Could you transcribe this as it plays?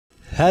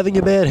Having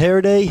a bad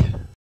hair day?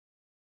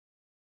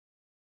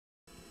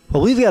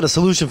 Well, we've got a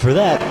solution for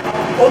that.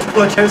 Ultra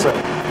Clutch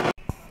Hairspray.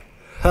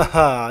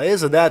 Haha,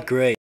 isn't that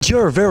great? It's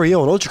your very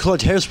own Ultra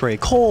Clutch Hairspray.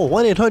 Call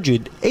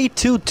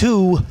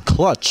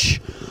 1-800-822-CLUTCH.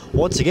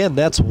 Once again,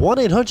 that's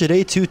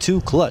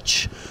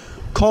 1-800-822-CLUTCH.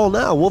 Call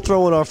now. We'll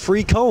throw in our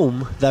free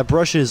comb that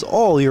brushes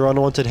all your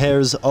unwanted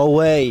hairs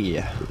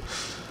away.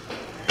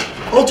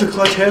 Ultra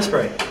Clutch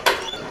Hairspray.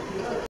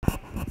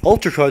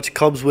 Ultra Clutch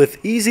comes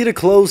with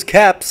easy-to-close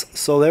caps,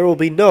 so there will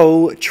be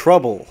no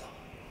trouble.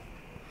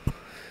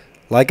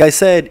 Like I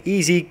said,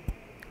 easy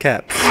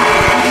caps.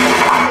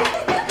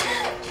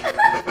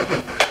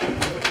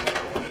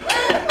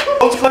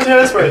 Ultra Clutch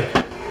Hairspray.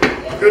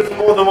 Good for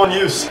more than one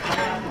use.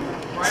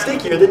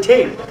 Stickier than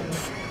tape.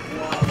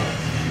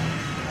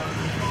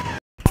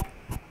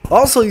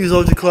 Also use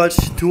Ultra Clutch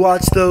to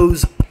watch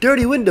those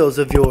dirty windows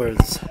of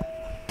yours.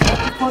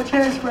 Ultra Clutch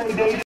Hairspray,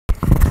 baby.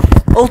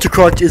 Ultra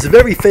Clutch is a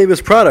very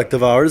famous product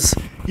of ours,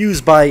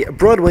 used by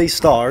Broadway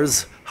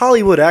stars,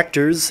 Hollywood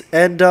actors,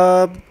 and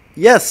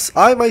yes,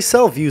 I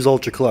myself use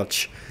Ultra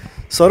Clutch.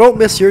 So don't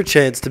miss your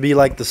chance to be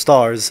like the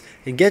stars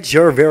and get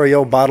your very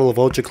own bottle of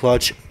Ultra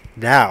Clutch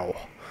now.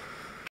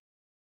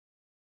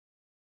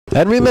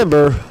 And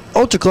remember,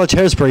 Ultra Clutch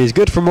Hairspray is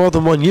good for more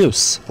than one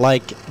use,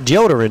 like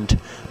deodorant,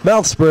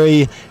 mouth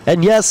spray,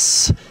 and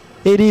yes,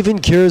 it even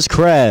cures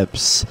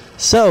crabs.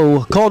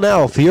 So, call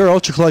now for your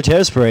Ultra Clutch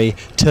Hairspray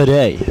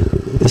today.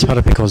 This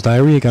product may cause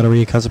diarrhea,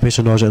 gonorrhea,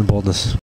 constipation, nausea, and baldness.